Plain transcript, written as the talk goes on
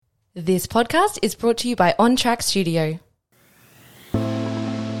This podcast is brought to you by On Track Studio.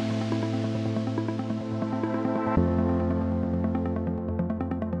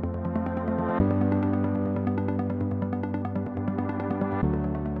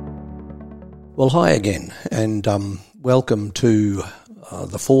 Well, hi again, and welcome to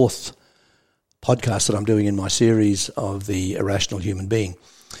the fourth podcast that I'm doing in my series of The Irrational Human Being.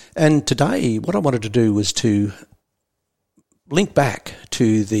 And today, what I wanted to do was to link back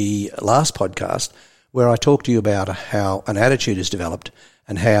to the last podcast where I talked to you about how an attitude is developed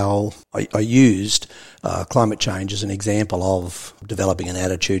and how I used climate change as an example of developing an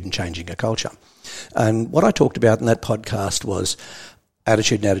attitude and changing a culture. And what I talked about in that podcast was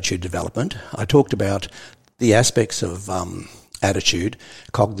attitude and attitude development. I talked about the aspects of attitude,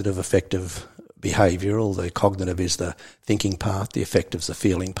 cognitive, affective, behavioural. The cognitive is the thinking part, the affective is the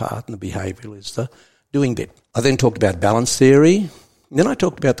feeling part, and the behavioural is the doing bit. I then talked about balance theory. And then I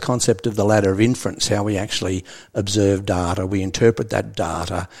talked about the concept of the ladder of inference, how we actually observe data, we interpret that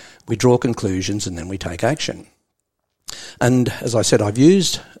data, we draw conclusions, and then we take action. And as I said, I've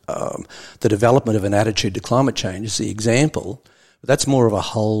used the development of an attitude to climate change as the example. But that's more of a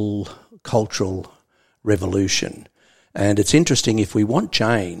whole cultural revolution. And it's interesting, if we want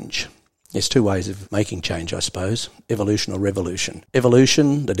change, there's two ways of making change, I suppose, evolution or revolution.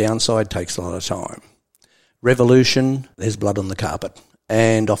 Evolution, the downside, takes a lot of time. Revolution, there's blood on the carpet.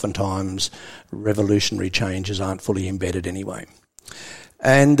 And oftentimes, revolutionary changes aren't fully embedded anyway.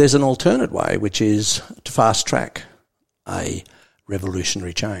 And there's an alternate way, which is to fast track a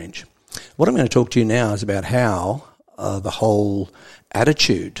revolutionary change. What I'm going to talk to you now is about how the whole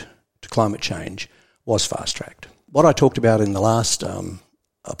attitude to climate change was fast-tracked. What I talked about in the last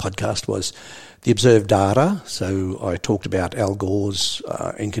podcast was the observed data. So I talked about Al Gore's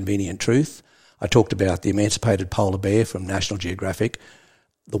Inconvenient Truth. I talked about the emancipated polar bear from National Geographic,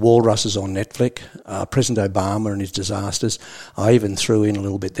 the walruses on Netflix, President Obama and his disasters. I even threw in a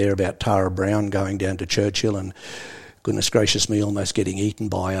little bit there about Tara Brown going down to Churchill and, goodness gracious me, almost getting eaten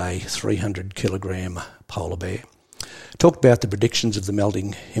by a 300-kilogram polar bear. Talked about the predictions of the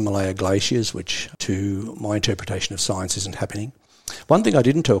melting Himalaya glaciers, which, to my interpretation of science, isn't happening. One thing I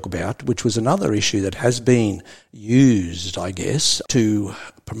didn't talk about, which was another issue that has been used, I guess, to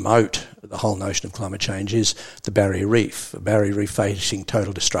promote the whole notion of climate change, is the barrier reef. A barrier reef facing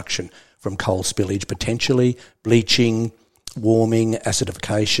total destruction from coal spillage, potentially bleaching, warming,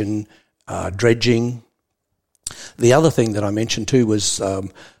 acidification, dredging. The other thing that I mentioned too was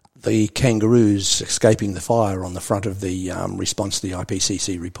the kangaroos escaping the fire on the front of the response to the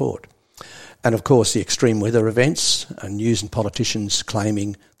IPCC report. And of course the extreme weather events and news and politicians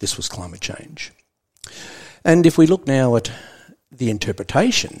claiming this was climate change. And if we look now at the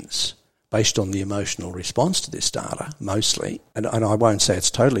interpretations based on the emotional response to this data, mostly, and I won't say it's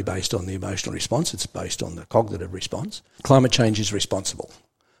totally based on the emotional response, it's based on the cognitive response, climate change is responsible.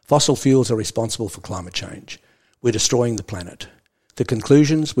 Fossil fuels are responsible for climate change. We're destroying the planet. The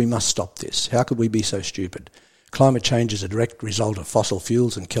conclusions, we must stop this. How could we be so stupid? Climate change is a direct result of fossil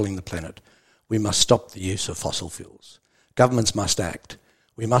fuels and killing the planet. We must stop the use of fossil fuels. Governments must act.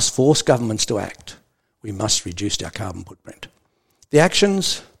 We must force governments to act. We must reduce our carbon footprint. The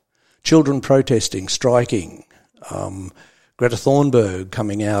actions, children protesting, striking, Greta Thunberg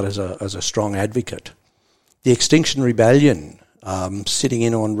coming out as a strong advocate, the Extinction Rebellion sitting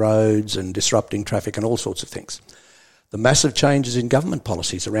in on roads and disrupting traffic and all sorts of things. The massive changes in government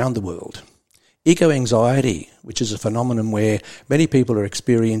policies around the world. Eco-anxiety, which is a phenomenon where many people are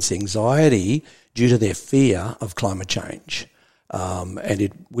experiencing anxiety due to their fear of climate change. And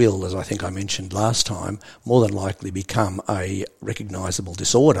it will, as I think I mentioned last time, more than likely become a recognisable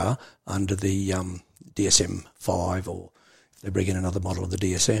disorder under the DSM-5, or if they bring in another model of the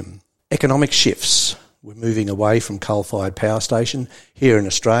DSM. Economic shifts. We're moving away from coal-fired power station. Here in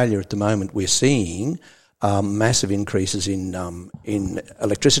Australia at the moment we're seeing massive increases in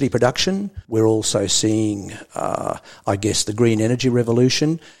electricity production. We're also seeing, I guess, the green energy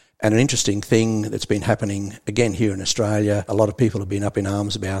revolution. And an interesting thing that's been happening again here in Australia, a lot of people have been up in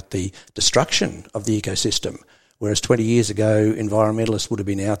arms about the destruction of the ecosystem. Whereas 20 years ago, environmentalists would have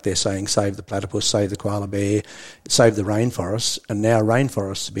been out there saying, save the platypus, save the koala bear, save the rainforests. And now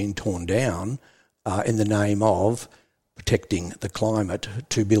rainforests have been torn down in the name of protecting the climate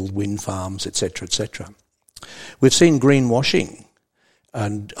to build wind farms, etc., etc. We've seen greenwashing,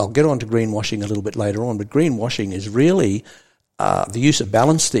 and I'll get on to greenwashing a little bit later on, but greenwashing is really the use of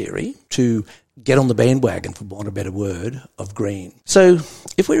balance theory to get on the bandwagon, for want of a better word, of green. So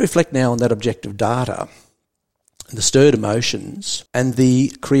if we reflect now on that objective data, the stirred emotions and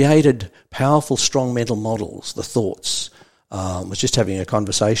the created powerful, strong mental models, the thoughts, was just having a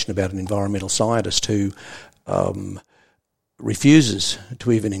conversation about an environmental scientist who refuses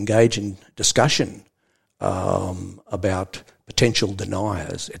to even engage in discussion about potential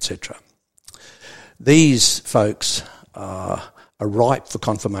deniers, etc. These folks are ripe for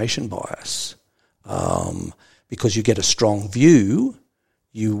confirmation bias. Because you get a strong view,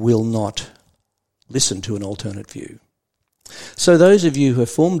 you will not listen to an alternate view. So those of you who have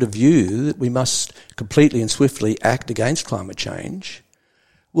formed a view that we must completely and swiftly act against climate change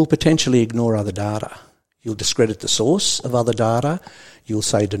will potentially ignore other data. You'll discredit the source of other data, you'll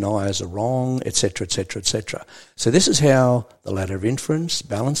say deniers are wrong, etc., etc., etc. So this is how the ladder of inference,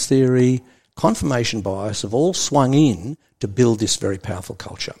 balance theory, confirmation bias have all swung in to build this very powerful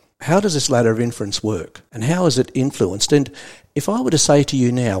culture. How does this ladder of inference work? And how is it influenced? And if I were to say to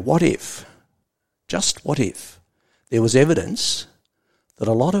you now, what if, just what if, there was evidence that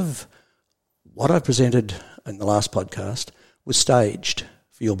a lot of what I presented in the last podcast was staged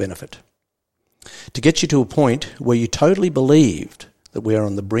for your benefit, to get you to a point where you totally believed that we are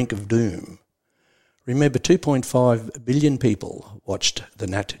on the brink of doom. Remember, 2.5 billion people watched the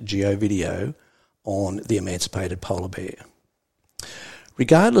Nat Geo video on the emancipated polar bear.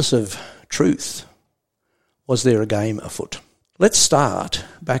 Regardless of truth, was there a game afoot? Let's start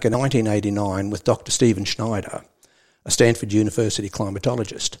back in 1989 with Dr. Stephen Schneider, a Stanford University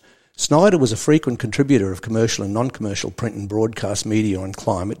climatologist. Schneider was a frequent contributor of commercial and non-commercial print and broadcast media on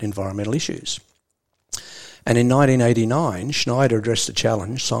climate and environmental issues. And in 1989, Schneider addressed the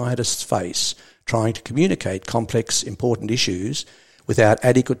challenge scientists face trying to communicate complex, important issues without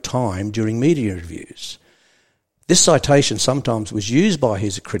adequate time during media reviews. This citation sometimes was used by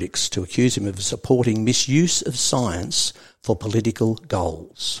his critics to accuse him of supporting misuse of science for political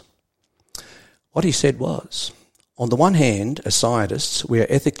goals. What he said was, on the one hand, as scientists, we are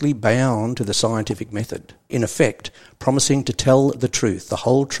ethically bound to the scientific method, in effect, promising to tell the truth, the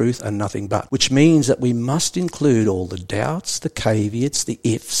whole truth and nothing but, which means that we must include all the doubts, the caveats, the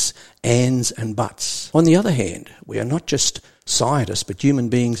ifs, ands and buts. On the other hand, we are not just scientists, but human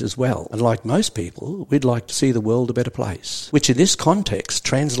beings as well. And like most people, we'd like to see the world a better place, which in this context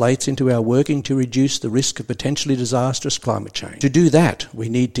translates into our working to reduce the risk of potentially disastrous climate change. To do that, we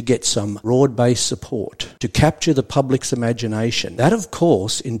need to get some broad-based support to capture the public's imagination. That, of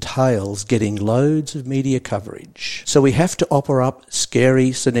course, entails getting loads of media coverage. So we have to offer up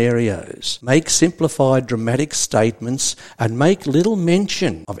scary scenarios, make simplified dramatic statements, and make little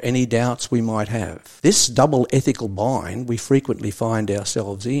mention of any doubts we might have. This double ethical bind we frequently find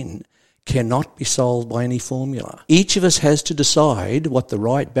ourselves in cannot be solved by any formula. Each of us has to decide what the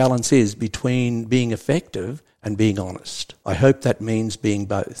right balance is between being effective and being honest. I hope that means being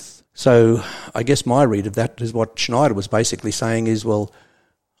both. So I guess my read of that is what Schneider was basically saying is, well,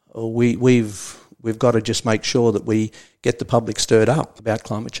 we've got to just make sure that we get the public stirred up about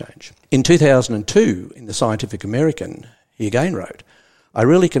climate change. In 2002, in the Scientific American, he again wrote, I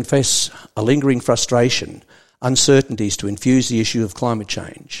really confess a lingering frustration, uncertainties to infuse the issue of climate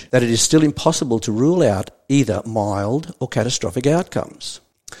change, that it is still impossible to rule out either mild or catastrophic outcomes,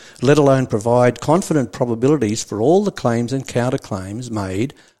 let alone provide confident probabilities for all the claims and counterclaims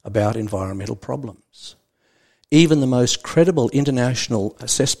made about environmental problems. Even the most credible international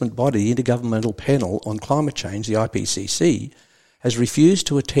assessment body, the Intergovernmental Panel on Climate Change, the IPCC, has refused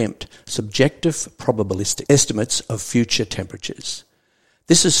to attempt subjective probabilistic estimates of future temperatures.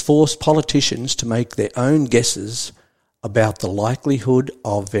 This has forced politicians to make their own guesses about the likelihood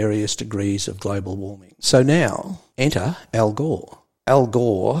of various degrees of global warming. So now, enter Al Gore. Al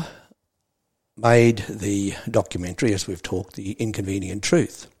Gore made the documentary, as we've talked, The Inconvenient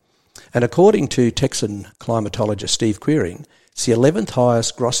Truth. And according to Texan climatologist Steve Quiring, it's the 11th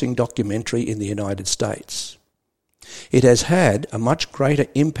highest grossing documentary in the United States. It has had a much greater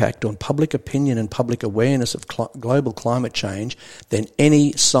impact on public opinion and public awareness of global climate change than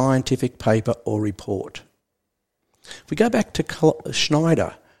any scientific paper or report. If we go back to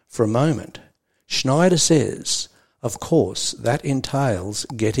Schneider for a moment, Schneider says, of course, that entails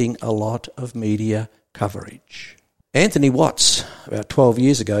getting a lot of media coverage. Anthony Watts, about 12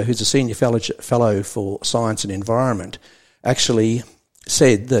 years ago, who's a senior fellow for science and environment, actually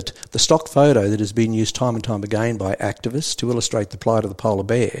said that the stock photo that has been used time and time again by activists to illustrate the plight of the polar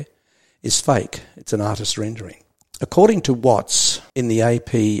bear is fake. It's an artist's rendering. According to Watts, in the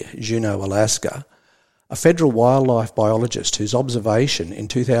AP Juneau, Alaska, a federal wildlife biologist whose observation in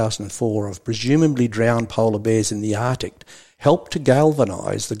 2004 of presumably drowned polar bears in the Arctic helped to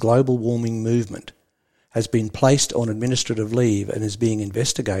galvanise the global warming movement, has been placed on administrative leave and is being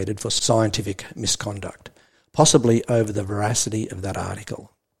investigated for scientific misconduct, possibly over the veracity of that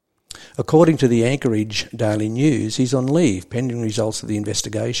article. According to the Anchorage Daily News, he's on leave pending results of the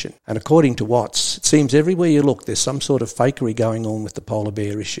investigation. And according to Watts, it seems everywhere you look there's some sort of fakery going on with the polar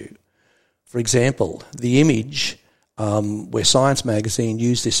bear issue. For example, the image where Science magazine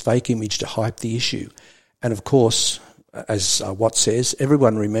used this fake image to hype the issue. And of course, as Watts says,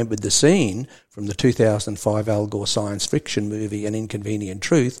 everyone remembered the scene from the 2005 Al Gore science fiction movie An Inconvenient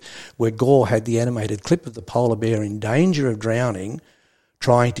Truth, where Gore had the animated clip of the polar bear in danger of drowning,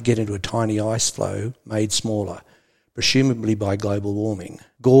 trying to get into a tiny ice floe made smaller, presumably by global warming.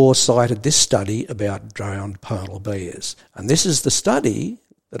 Gore cited this study about drowned polar bears. And this is the study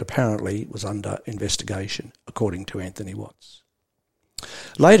that apparently was under investigation, according to Anthony Watts.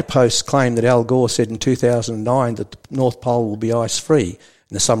 Later posts claim that Al Gore said in 2009 that the North Pole will be ice-free in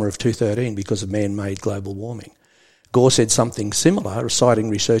the summer of 2013 because of man-made global warming. Gore said something similar, citing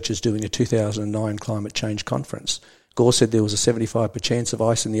researchers doing a 2009 climate change conference. Gore said there was a 75% chance of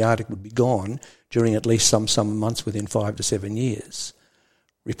ice in the Arctic would be gone during at least some summer months within 5 to 7 years.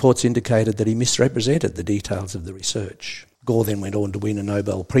 Reports indicated that he misrepresented the details of the research. Gore then went on to win a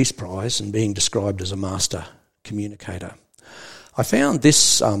Nobel Peace Prize and being described as a master communicator. I found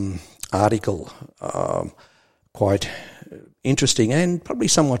this article quite interesting and probably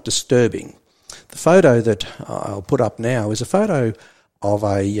somewhat disturbing. The photo that I'll put up now is a photo of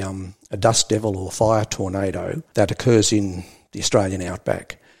a dust devil or fire tornado that occurs in the Australian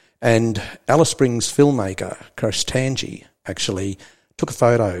outback. And Alice Springs filmmaker Chris Tangi actually took a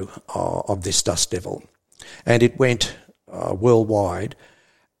photo of this dust devil, and it went worldwide,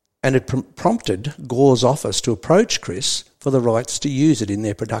 and it prompted Gore's office to approach Chris for the rights to use it in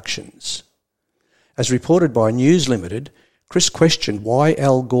their productions. As reported by News Limited, Chris questioned why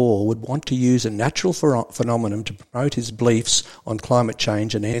Al Gore would want to use a natural phenomenon to promote his beliefs on climate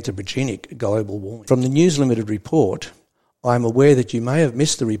change and anthropogenic global warming. From the News Limited report, I am aware that you may have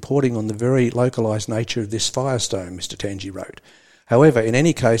missed the reporting on the very localised nature of this firestone, Mr. Tangi wrote. However, in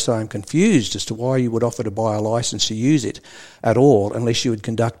any case, I am confused as to why you would offer to buy a licence to use it at all unless you had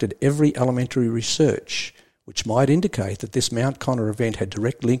conducted every elementary research, which might indicate that this Mount Connor event had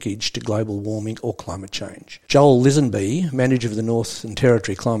direct linkage to global warming or climate change. Joel Lisenby, manager of the Northern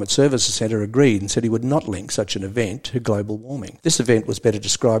Territory Climate Services Centre, agreed and said he would not link such an event to global warming. This event was better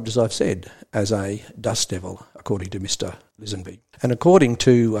described, as I've said, as a dust devil, according to Mr. Lisenby. And according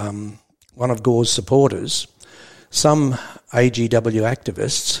to one of Gore's supporters, some AGW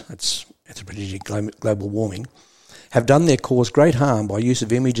activists, that's anthropogenic global warming, have done their cause great harm by use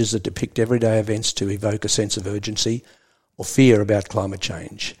of images that depict everyday events to evoke a sense of urgency or fear about climate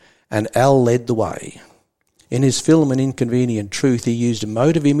change. And Al led the way. In his film An Inconvenient Truth, he used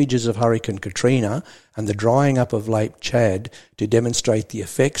emotive images of Hurricane Katrina and the drying up of Lake Chad to demonstrate the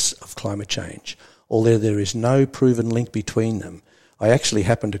effects of climate change, although there is no proven link between them. I actually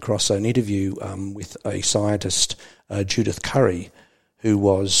happened across an interview with a scientist, Judith Curry, who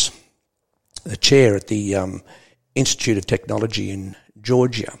was the chair at the Institute of Technology in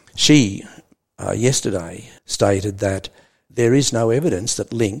Georgia. She, yesterday, stated that there is no evidence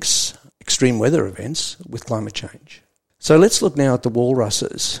that links extreme weather events with climate change. So let's look now at the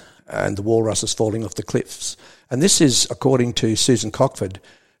walruses and the walruses falling off the cliffs. And this is according to Susan Cockford,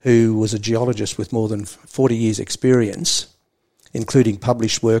 who was a geologist with more than 40 years' experience, including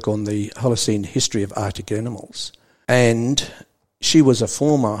published work on the Holocene history of Arctic animals. And she was a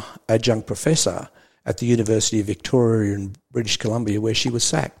former adjunct professor at the University of Victoria in British Columbia, where she was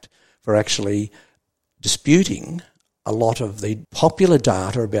sacked for actually disputing a lot of the popular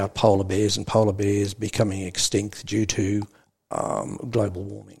data about polar bears and polar bears becoming extinct due to global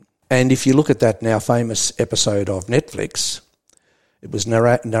warming. And if you look at that now famous episode of Netflix, it was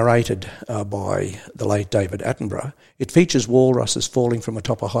narrated by the late David Attenborough. It features walruses falling from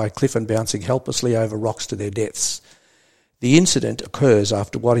atop a high cliff and bouncing helplessly over rocks to their deaths. The incident occurs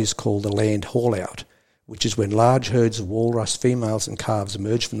after what is called a land haul-out, which is when large herds of walrus females and calves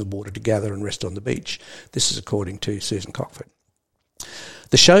emerge from the water to gather and rest on the beach. This is according to Susan Cockford.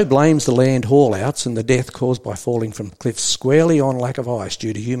 The show blames the land haul-outs and the death caused by falling from cliffs squarely on lack of ice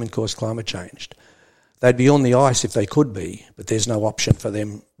due to human-caused climate change. They'd be on the ice if they could be, but there's no option for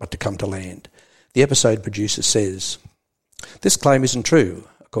them but to come to land. The episode producer says, this claim isn't true,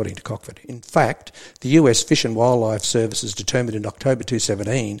 according to Cockford. In fact, the US Fish and Wildlife Services determined in October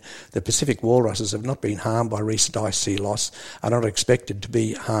 2017 that Pacific walruses have not been harmed by recent ice sea loss and are not expected to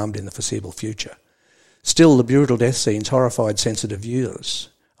be harmed in the foreseeable future. Still, the brutal death scenes horrified sensitive viewers,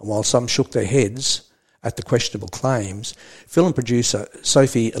 and while some shook their heads at the questionable claims, film producer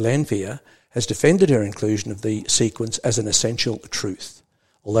Sophie Lanphier has defended her inclusion of the sequence as an essential truth,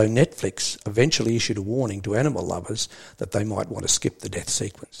 although Netflix eventually issued a warning to animal lovers that they might want to skip the death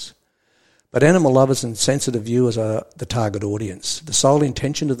sequence. But animal lovers and sensitive viewers are the target audience. The sole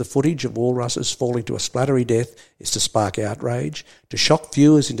intention of the footage of walruses falling to a splattery death is to spark outrage, to shock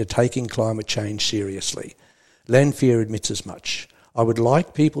viewers into taking climate change seriously. Lanfear admits as much. I would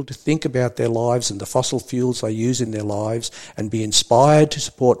like people to think about their lives and the fossil fuels they use in their lives and be inspired to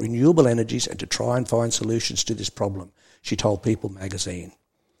support renewable energies and to try and find solutions to this problem, she told People magazine.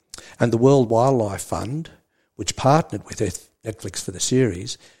 And the World Wildlife Fund, which partnered with Netflix for the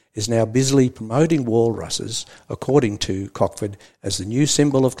series, is now busily promoting walruses, according to Cockford, as the new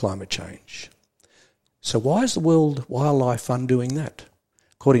symbol of climate change. So why is the World Wildlife Fund doing that?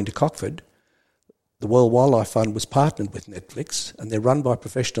 According to Cockford, the World Wildlife Fund was partnered with Netflix, and they're run by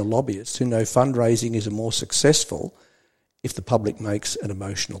professional lobbyists who know fundraising is more successful if the public makes an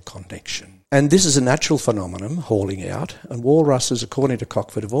emotional connection. And this is a natural phenomenon, hauling out, and walruses, according to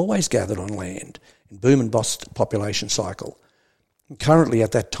Cockford, have always gathered on land in boom and bust population cycle. Currently,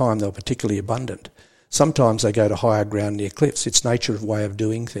 at that time, they were particularly abundant. Sometimes they go to higher ground near cliffs. It's nature's way of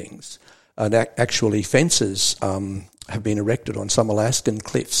doing things. And actually, fences have been erected on some Alaskan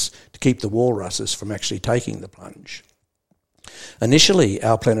cliffs to keep the walruses from actually taking the plunge. Initially,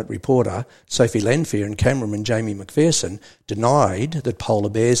 Our Planet reporter Sophie Lanfear and cameraman Jamie McPherson denied that polar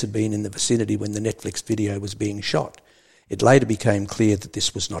bears had been in the vicinity when the Netflix video was being shot. It later became clear that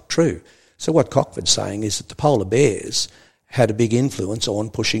this was not true. So what Cockford's saying is that the polar bears had a big influence on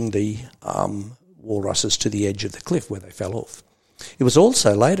pushing the walruses to the edge of the cliff where they fell off. It was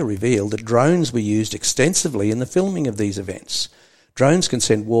also later revealed that drones were used extensively in the filming of these events. Drones can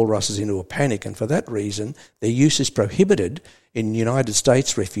send walruses into a panic, and for that reason, their use is prohibited in United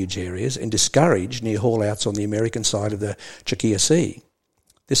States refuge areas and discouraged near haulouts on the American side of the Chukchi Sea.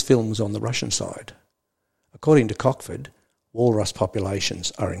 This film was on the Russian side. According to Cockford, walrus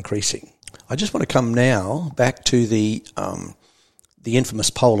populations are increasing. I just want to come now back to the infamous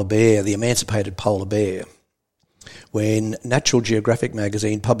polar bear, the emancipated polar bear. When Natural Geographic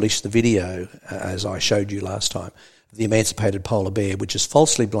magazine published the video, as I showed you last time, of the emancipated polar bear, which is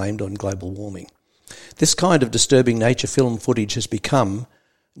falsely blamed on global warming. This kind of disturbing nature film footage has become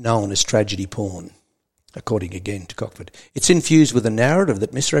known as tragedy porn, according again to Cockford. It's infused with a narrative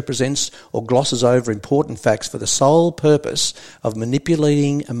that misrepresents or glosses over important facts for the sole purpose of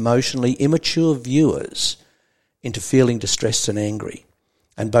manipulating emotionally immature viewers into feeling distressed and angry.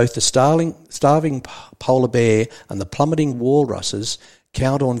 And both the starving polar bear and the plummeting walruses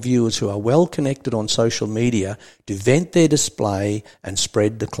count on viewers who are well connected on social media to vent their display and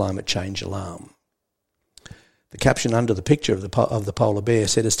spread the climate change alarm. The caption under the picture of the polar bear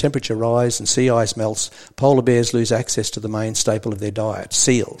said, as temperature rises and sea ice melts, polar bears lose access to the main staple of their diet,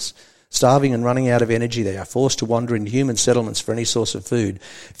 seals. Starving and running out of energy, they are forced to wander into human settlements for any source of food.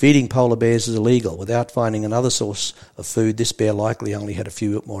 Feeding polar bears is illegal. Without finding another source of food, this bear likely only had a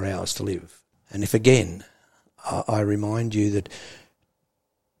few more hours to live. And if again, I remind you that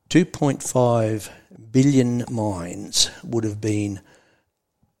 2.5 billion minds would have been,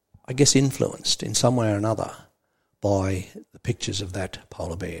 I guess, influenced in some way or another by the pictures of that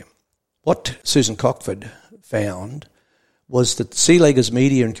polar bear. What Susan Cockford found was that Sealeger's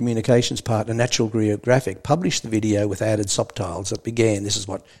media and communications partner, Natural Geographic, published the video with added subtitles that began, this is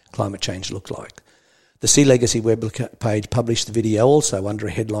what climate change looked like. The Sea Legacy web page published the video also under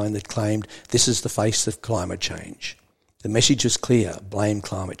a headline that claimed, this is the face of climate change. The message was clear, blame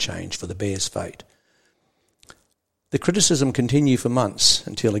climate change for the bear's fate. The criticism continued for months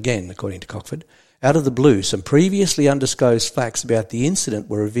until again, according to Cockford, out of the blue, some previously undisclosed facts about the incident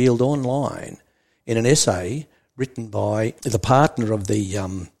were revealed online in an essay written by the partner of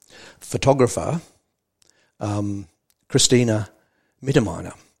the photographer, Christina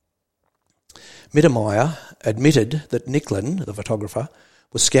Mittermeier. Mittermeier admitted that Nicklin, the photographer,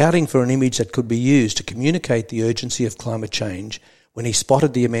 was scouting for an image that could be used to communicate the urgency of climate change when he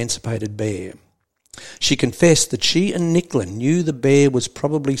spotted the emancipated bear. She confessed that she and Nicklin knew the bear was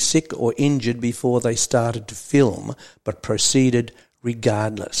probably sick or injured before they started to film, but proceeded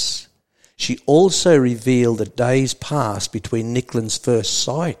regardless. She also revealed that days passed between Nicklin's first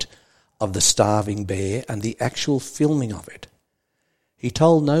sight of the starving bear and the actual filming of it. He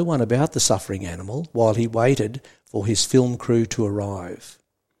told no one about the suffering animal while he waited for his film crew to arrive.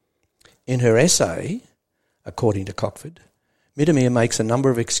 In her essay, according to Cockford, Mittermeier makes a number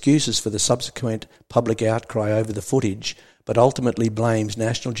of excuses for the subsequent public outcry over the footage, but ultimately blames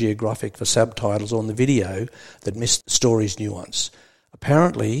National Geographic for subtitles on the video that missed the story's nuance.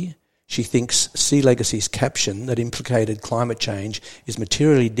 Apparently, she thinks Sea Legacy's caption that implicated climate change is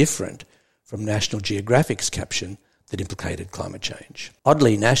materially different from National Geographic's caption that implicated climate change.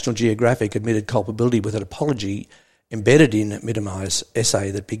 Oddly, National Geographic admitted culpability with an apology Embedded in Mitimaya's essay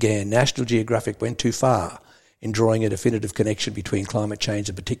that began, National Geographic went too far in drawing a definitive connection between climate change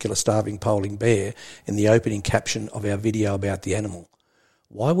and a particular starving polar bear in the opening caption of our video about the animal.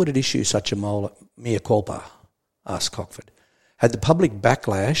 Why would it issue such a mea culpa? Asked Cockford. Had the public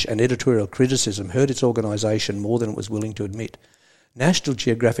backlash and editorial criticism hurt its organisation more than it was willing to admit? National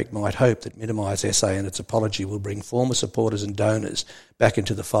Geographic might hope that Mitimaya's essay and its apology will bring former supporters and donors back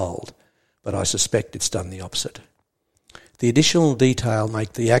into the fold, but I suspect it's done the opposite. The additional detail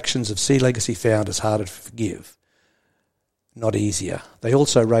make the actions of Sea Legacy founders harder to forgive, not easier. They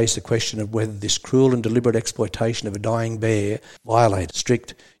also raise the question of whether this cruel and deliberate exploitation of a dying bear violated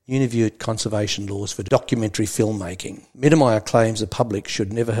strict Nunavut conservation laws for documentary filmmaking. Mitimaya claims the public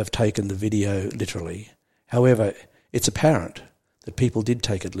should never have taken the video literally. However, it's apparent that people did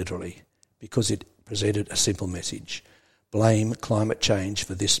take it literally because it presented a simple message. Blame climate change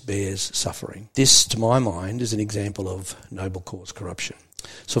for this bear's suffering. This, to my mind, is an example of noble cause corruption.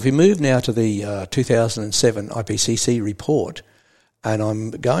 So if we move now to the 2007 IPCC report, and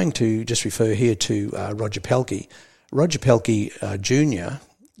I'm going to just refer here to Roger Pelkey. Roger Pelkey Jr.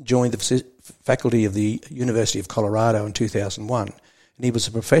 joined the faculty of the University of Colorado in 2001, and he was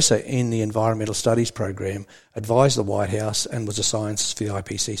a professor in the Environmental Studies program, advised the White House, and was a scientist for the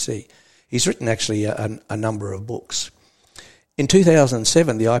IPCC. He's written actually a number of books. In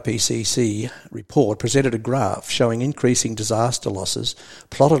 2007, the IPCC report presented a graph showing increasing disaster losses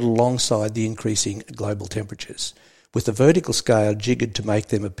plotted alongside the increasing global temperatures, with the vertical scale jiggered to make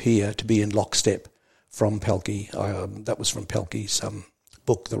them appear to be in lockstep from Pelkey. That was from Pelkey's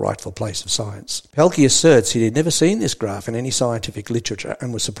book, The Rightful Place of Science. Pelkey asserts he had never seen this graph in any scientific literature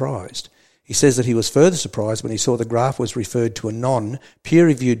and was surprised. He says that he was further surprised when he saw the graph was referred to a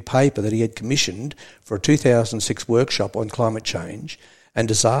non-peer-reviewed paper that he had commissioned for a 2006 workshop on climate change and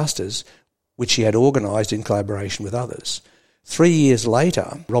disasters, which he had organised in collaboration with others. 3 years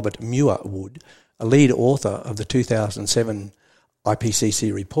later, Robert Muirwood, a lead author of the 2007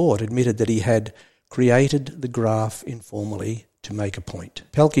 IPCC report, admitted that he had created the graph informally to make a point.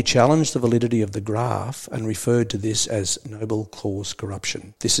 Pelkey challenged the validity of the graph and referred to this as noble cause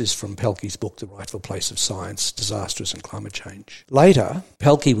corruption. This is from Pelkey's book, The Rightful Place of Science, Disasters and Climate Change. Later,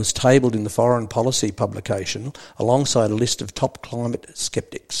 Pelkey was tabled in the Foreign Policy publication alongside a list of top climate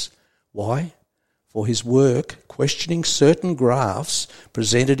skeptics. Why? For his work questioning certain graphs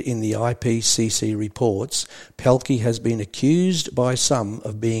presented in the IPCC reports, Pelkey has been accused by some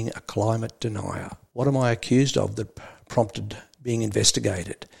of being a climate denier. What am I accused of that prompted being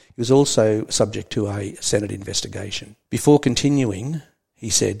investigated? He was also subject to a Senate investigation. Before continuing,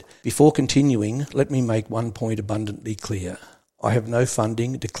 let me make one point abundantly clear. I have no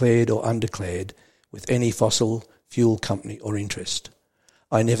funding, declared or undeclared, with any fossil fuel company or interest.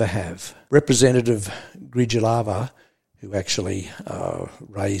 I never have. Representative Grijalva, who actually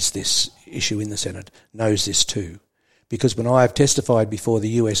raised this issue in the Senate, knows this too. Because when I have testified before the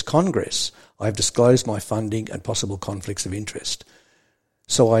US Congress, I have disclosed my funding and possible conflicts of interest.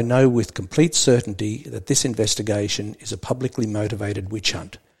 So I know with complete certainty that this investigation is a publicly motivated witch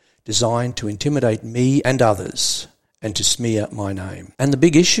hunt designed to intimidate me and others and to smear my name. And the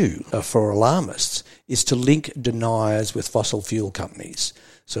big issue for alarmists is to link deniers with fossil fuel companies.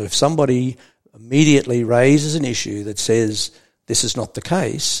 So if somebody immediately raises an issue that says this is not the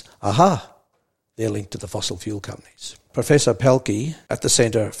case, they're linked to the fossil fuel companies. Professor Pelkey at the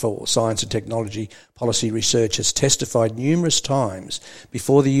Centre for Science and Technology Policy Research has testified numerous times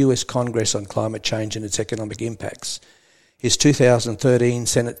before the US Congress on climate change and its economic impacts. His 2013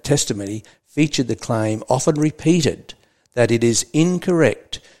 Senate testimony featured the claim, often repeated, that it is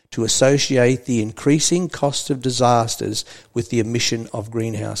incorrect to associate the increasing cost of disasters with the emission of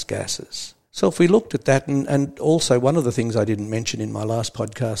greenhouse gases. So if we looked at that, and also one of the things I didn't mention in my last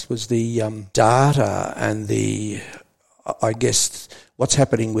podcast was the data and I guess what's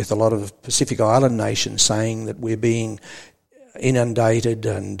happening with a lot of Pacific Island nations saying that we're being inundated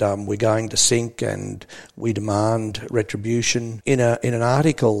and we're going to sink and we demand retribution. In an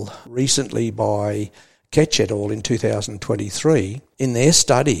article recently by Ketch et al. In 2023, in their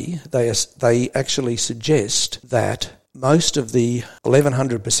study, they actually suggest that most of the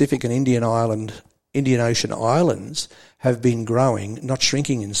 1,100 Pacific and Indian Ocean islands have been growing, not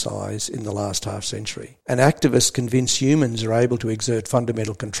shrinking in size, in the last half century. And activists convinced humans are able to exert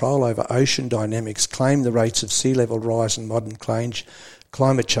fundamental control over ocean dynamics claim the rates of sea level rise and modern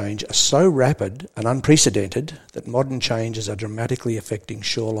climate change are so rapid and unprecedented that modern changes are dramatically affecting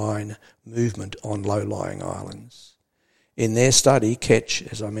shoreline movement on low-lying islands. In their study, Ketch,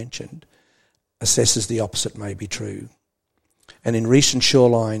 as I mentioned, assesses the opposite may be true. And in recent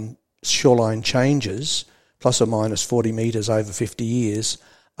shoreline changes, plus or minus 40 metres over 50 years,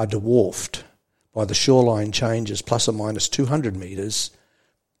 are dwarfed by the shoreline changes plus or minus 200 metres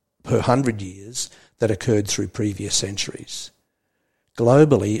per 100 years that occurred through previous centuries.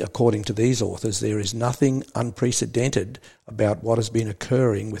 Globally, according to these authors, there is nothing unprecedented about what has been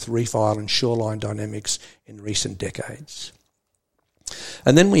occurring with Reef Island shoreline dynamics in recent decades.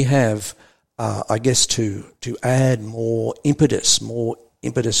 And then we have, to add more impetus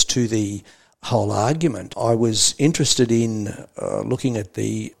to the whole argument, I was interested in looking at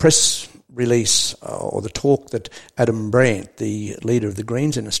the press release or the talk that Adam Brandt, the leader of the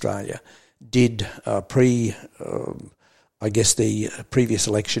Greens in Australia, did the previous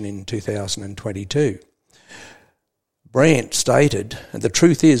election in 2022. Brandt stated, "The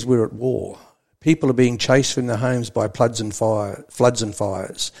truth is we're at war. People are being chased from their homes by floods and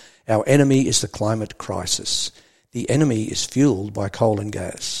fires. Our enemy is the climate crisis. The enemy is fueled by coal and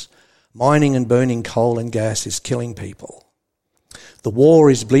gas. Mining and burning coal and gas is killing people. The war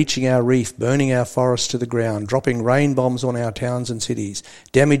is bleaching our reef, burning our forests to the ground, dropping rain bombs on our towns and cities,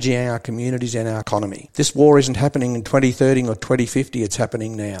 damaging our communities and our economy. This war isn't happening in 2030 or 2050, it's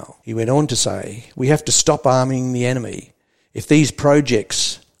happening now." He went on to say, "We have to stop arming the enemy. If these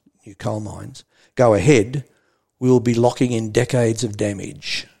projects, new coal mines, go ahead, we will be locking in decades of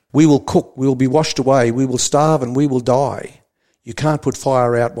damage. We will cook, we will be washed away, we will starve and we will die. You can't put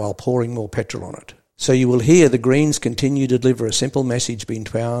fire out while pouring more petrol on it." So you will hear the Greens continue to deliver a simple message between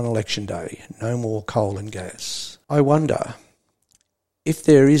now and election day: no more coal and gas. I wonder if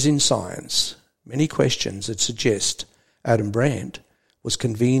there is in science many questions that suggest Adam Brandt was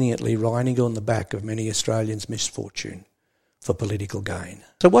conveniently riding on the back of many Australians' misfortune for political gain.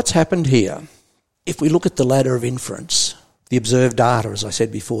 So what's happened here? If we look at the ladder of inference, the observed data, as I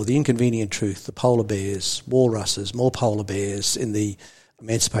said before, the inconvenient truth, the polar bears, walruses, more polar bears in the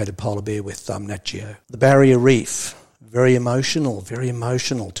emancipated polar bear with Nat Geo. The barrier reef, very emotional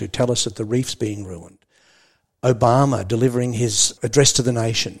to tell us that the reef's being ruined. Obama delivering his address to the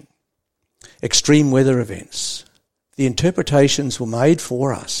nation. Extreme weather events. The interpretations were made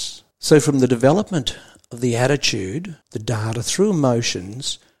for us. So from the development of the attitude, the data through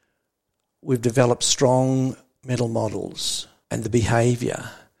emotions, we've developed strong mental models and the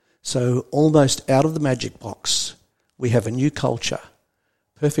behaviour. So almost out of the magic box, we have a new culture,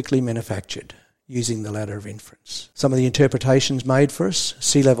 perfectly manufactured, using the ladder of inference. Some of the interpretations made for us: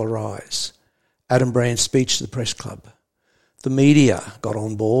 sea level rise, Adam Brandt's speech to the press club. The media got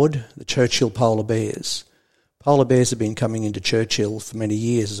on board, the Churchill polar bears. Polar bears have been coming into Churchill for many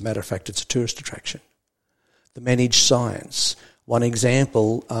years. As a matter of fact, it's a tourist attraction. The managed science. One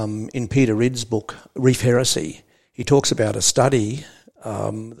example, in Peter Ridd's book, Reef Heresy, he talks about a study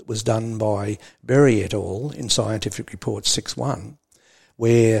that was done by Berry et al. In Scientific Report 6.1,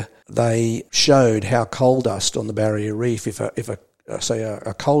 where they showed how coal dust on the Barrier Reef, if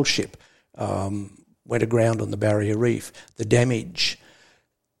a coal ship went aground on the Barrier Reef, the damage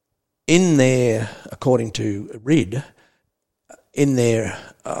in their, according to Ridd, in their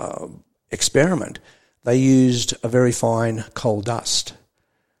experiment, they used a very fine coal dust,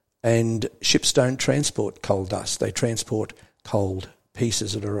 and ships don't transport coal dust. They transport cold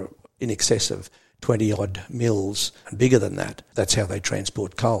pieces that are in excess of 20-odd mils and bigger than that. That's how they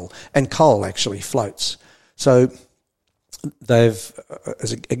transport coal. And coal actually floats. So they've,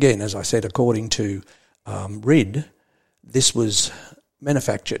 as I said, according to Ridd, this was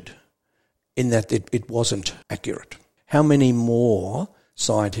manufactured in that it wasn't accurate. How many more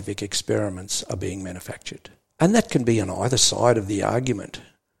scientific experiments are being manufactured? And that can be on either side of the argument,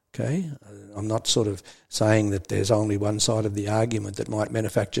 okay? I'm not sort of saying that there's only one side of the argument that might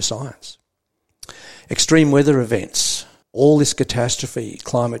manufacture science. Extreme weather events, all this catastrophe,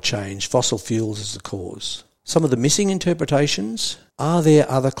 climate change, fossil fuels as the cause. Some of the missing interpretations, are there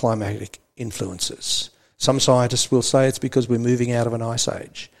other climatic influences? Some scientists will say it's because we're moving out of an ice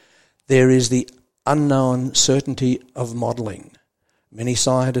age. There is the unknown certainty of modelling. Many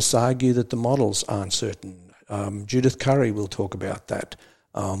scientists argue that the models aren't certain. Judith Curry will talk about that.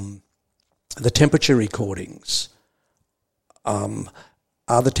 The temperature recordings.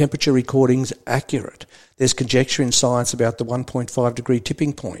 Are the temperature recordings accurate? There's conjecture in science about the 1.5 degree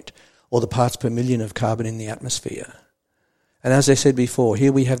tipping point or the parts per million of carbon in the atmosphere. And as I said before,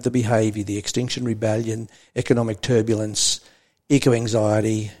 here we have the behaviour, the Extinction Rebellion, economic turbulence,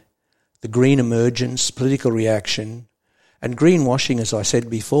 eco-anxiety, the green emergence, political reaction, and greenwashing, as I said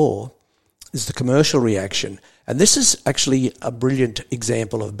before, is the commercial reaction. And this is actually a brilliant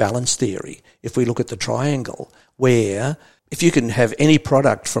example of balance theory. If we look at the triangle, where if you can have any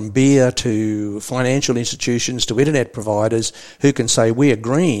product from beer to financial institutions to internet providers who can say we are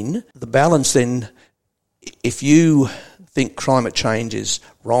green, the balance then if you think climate change is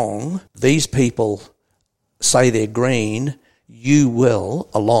wrong, these people say they're green, you will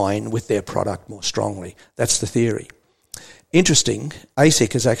align with their product more strongly. That's the theory. Interesting,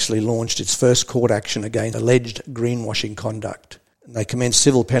 ASIC has actually launched its first court action against alleged greenwashing conduct. They commenced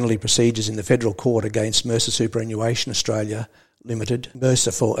civil penalty procedures in the federal court against Mercer Superannuation Australia Limited,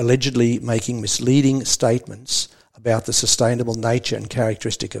 Mercer, for allegedly making misleading statements about the sustainable nature and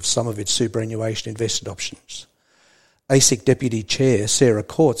characteristic of some of its superannuation invested options. ASIC Deputy Chair Sarah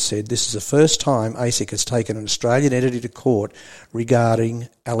Courts said this is the first time ASIC has taken an Australian entity to court regarding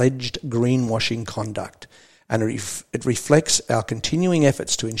alleged greenwashing conduct, and it reflects our continuing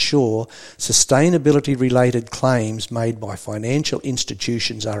efforts to ensure sustainability-related claims made by financial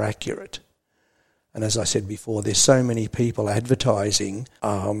institutions are accurate. And as I said before, there's so many people advertising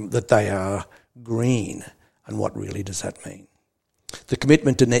that they are green, and what really does that mean? The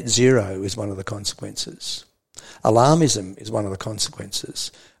commitment to net zero is one of the consequences. Alarmism is one of the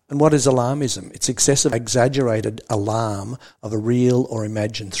consequences. And what is alarmism? It's excessive, exaggerated alarm of a real or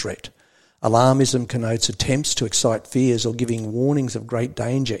imagined threat. Alarmism connotes attempts to excite fears or giving warnings of great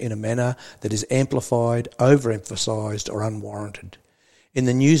danger in a manner that is amplified, overemphasised or unwarranted. In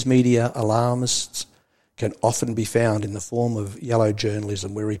the news media, alarmists can often be found in the form of yellow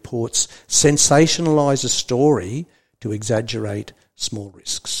journalism, where reports sensationalise a story to exaggerate small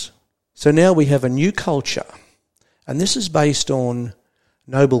risks. So now we have a new culture, and this is based on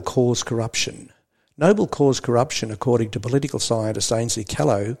noble cause corruption. Noble cause corruption, according to political scientist Ainsley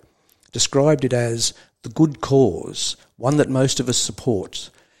Callow, described it as the good cause, one that most of us support,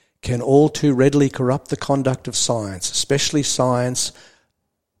 can all too readily corrupt the conduct of science, especially science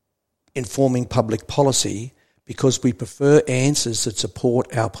informing public policy, because we prefer answers that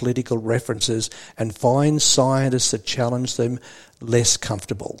support our political references and find scientists that challenge them less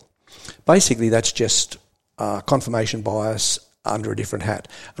comfortable. Basically, that's just confirmation bias under a different hat.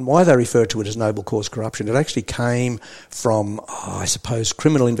 And why they refer to it as noble cause corruption, it actually came from, I suppose,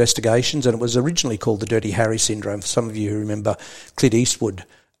 criminal investigations, and it was originally called the Dirty Harry syndrome. For some of you who remember Clint Eastwood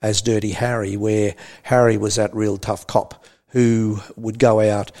as Dirty Harry, where Harry was that real tough cop who would go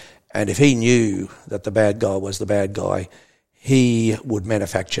out, and if he knew that the bad guy was the bad guy, he would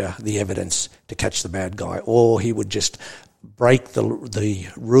manufacture the evidence to catch the bad guy, or he would just break the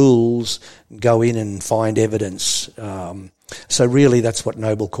rules, go in and find evidence. So really that's what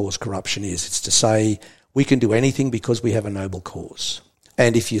noble cause corruption is. It's to say we can do anything because we have a noble cause.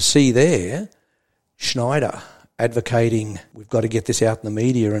 And if you see there, Schneider advocating we've got to get this out in the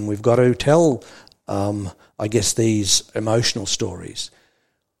media and we've got to tell, these emotional stories.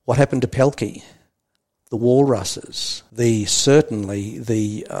 What happened to Pelkey? The walruses, the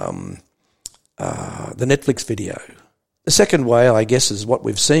Netflix video. The second way, I guess, is what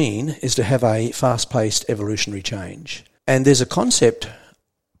we've seen, is to have a fast-paced evolutionary change. And there's a concept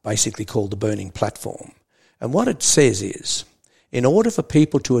basically called the burning platform. And what it says is, in order for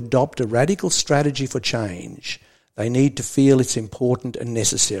people to adopt a radical strategy for change, they need to feel it's important and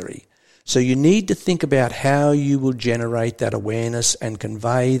necessary. So you need to think about how you will generate that awareness and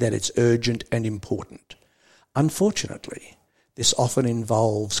convey that it's urgent and important. Unfortunately, this often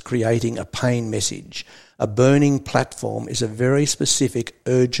involves creating a pain message. A burning platform is a very specific,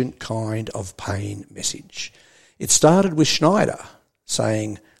 urgent kind of pain message. It started with Schneider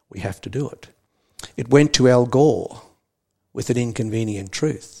saying, we have to do it. It went to Al Gore with an inconvenient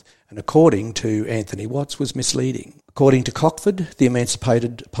truth, and according to Anthony Watts, was misleading. According to Cockford, the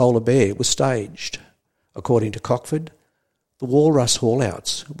emancipated polar bear was staged. According to Cockford, the walrus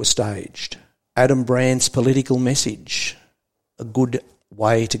haul-outs were staged. Adam Brandt's political message, a good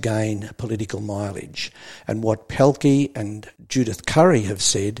way to gain political mileage. And what Pelkey and Judith Curry have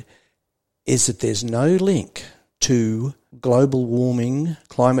said is that there's no link to global warming,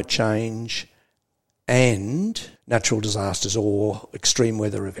 climate change, and natural disasters or extreme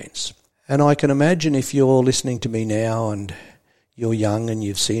weather events. And I can imagine if you're listening to me now and you're young and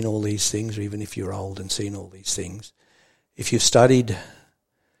you've seen all these things, or even if you're old and seen all these things, if you've studied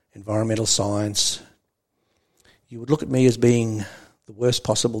environmental science, you would look at me as being the worst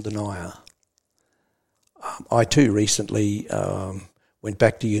possible denier. I too recently went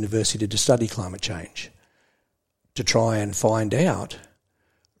back to university to study climate change, to try and find out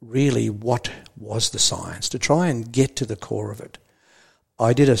really what was the science, to try and get to the core of it.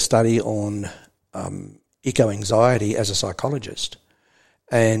 I did a study on eco-anxiety as a psychologist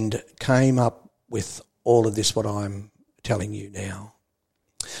and came up with all of this, what I'm telling you now.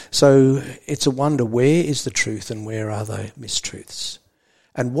 So it's a wonder, where is the truth and where are the mistruths?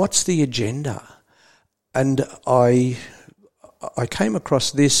 And what's the agenda? And I I came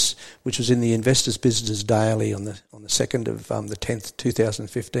across this, which was in the Investors Business Daily on the 2nd of the 10th,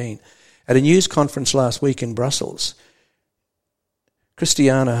 2015, at a news conference last week in Brussels.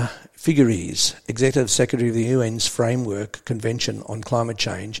 Christiana Figueres, Executive Secretary of the UN's Framework Convention on Climate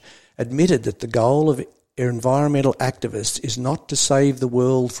Change, admitted that the goal of environmental activists is not to save the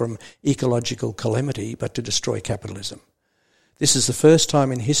world from ecological calamity, but to destroy capitalism. This is the first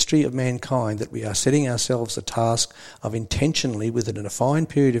time in history of mankind that we are setting ourselves the task of intentionally, within a defined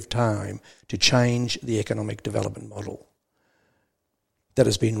period of time, to change the economic development model that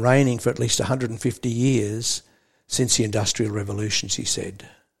has been reigning for at least 150 years since the Industrial Revolution, she said.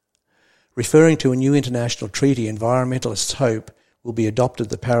 Referring to a new international treaty environmentalists hope will be adopted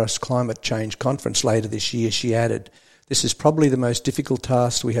at the Paris Climate Change Conference later this year, she added, "This is probably the most difficult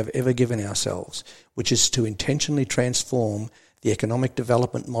task we have ever given ourselves, which is to intentionally transform the economic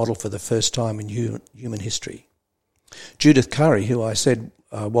development model for the first time in human history." Judith Curry, who I said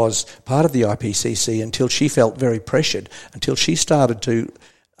was part of the IPCC until she felt very pressured, until she started to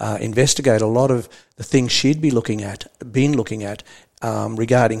investigate a lot of the things she'd been looking at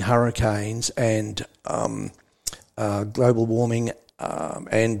regarding hurricanes and global warming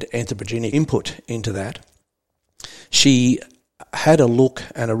and anthropogenic input into that. She had a look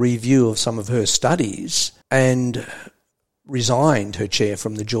and a review of some of her studies and resigned her chair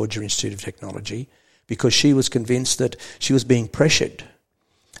from the Georgia Institute of Technology because she was convinced that she was being pressured.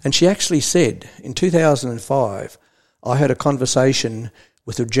 And she actually said, in 2005, I had a conversation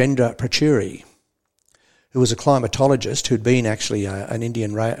with Rajendra Pachuri, who was a climatologist who'd been actually an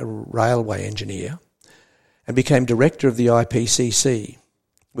Indian railway engineer, and became director of the IPCC,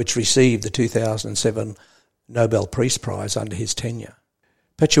 which received the 2007 Nobel Peace Prize under his tenure.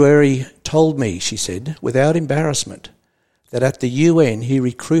 Pachuri told me, she said, without embarrassment, that at the UN he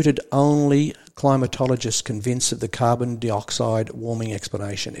recruited only climatologists convinced of the carbon dioxide warming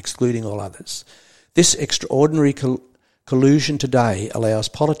explanation, excluding all others. This extraordinary collusion today allows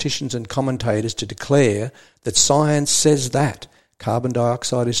politicians and commentators to declare that science says that carbon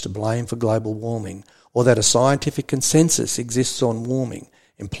dioxide is to blame for global warming, or that a scientific consensus exists on warming,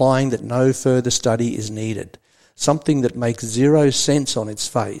 implying that no further study is needed, something that makes zero sense on its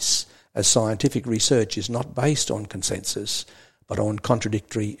face, as scientific research is not based on consensus, but on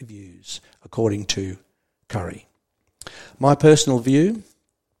contradictory views, according to Curry. My personal view,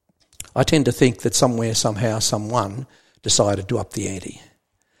 I tend to think that somewhere, somehow, someone decided to up the ante.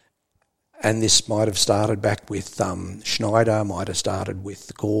 And this might have started back with Schneider, might have started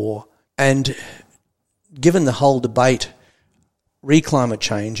with Gore. And given the whole debate, re-climate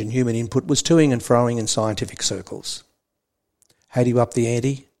change and human input was toing and froing in scientific circles. How do you up the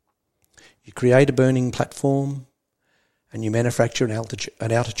ante? You create a burning platform and you manufacture an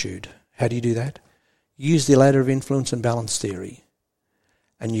altitude. How do you do that? You use the ladder of influence and balance theory.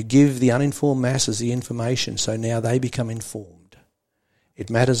 And you give the uninformed masses the information so now they become informed. It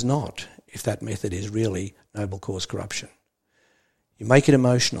matters not if that method is really noble cause corruption. You make it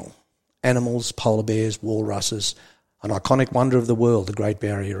emotional. Animals, polar bears, walruses, an iconic wonder of the world, the Great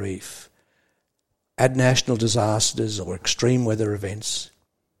Barrier Reef. Add national disasters or extreme weather events.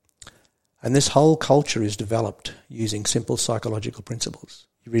 And this whole culture is developed using simple psychological principles.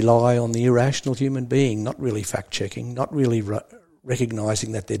 You rely on the irrational human being, not really fact-checking, not really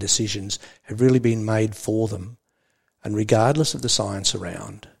recognising that their decisions have really been made for them. And regardless of the science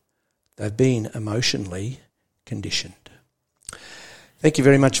around, they've been emotionally conditioned. Thank you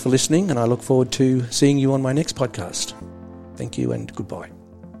very much for listening, and I look forward to seeing you on my next podcast. Thank you and goodbye.